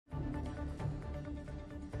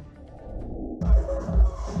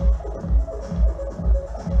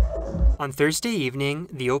On Thursday evening,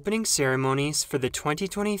 the opening ceremonies for the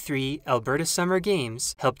 2023 Alberta Summer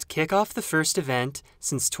Games helped kick off the first event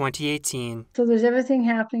since 2018. So there's everything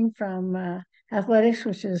happening from athletics,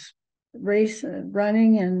 which is race,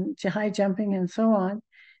 running, and high jumping, and so on.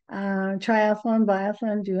 Triathlon,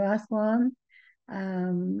 biathlon, duathlon,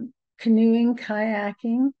 canoeing,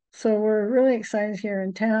 kayaking. So we're really excited here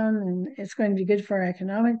in town, and it's going to be good for our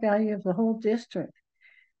economic value of the whole district.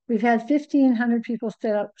 We've had 1,500 people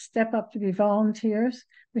step up to be volunteers.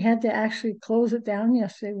 We had to actually close it down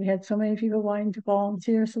yesterday. We had so many people wanting to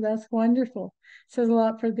volunteer, so that's wonderful. Says a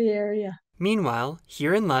lot for the area. Meanwhile,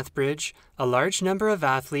 here in Lethbridge, a large number of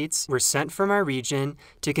athletes were sent from our region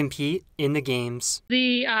to compete in the Games.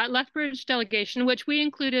 The Lethbridge delegation, which we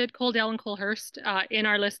included Coaldale and Colehurst in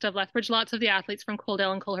our list of Lethbridge, lots of the athletes from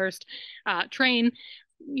Coaldale and Colehurst train,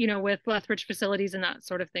 with Lethbridge facilities and that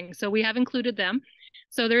sort of thing. So we have included them.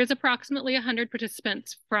 So there is approximately 100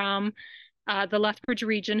 participants from the Lethbridge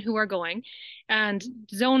region who are going. And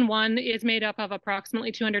Zone 1 is made up of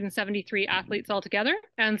approximately 273 athletes altogether.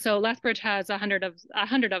 And so Lethbridge has 100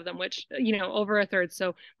 of them, which, over a third.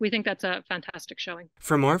 So we think that's a fantastic showing.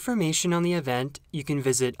 For more information on the event, you can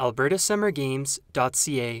visit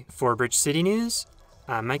albertasummergames.ca. For Bridge City News,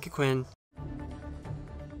 I'm Micah Quinn.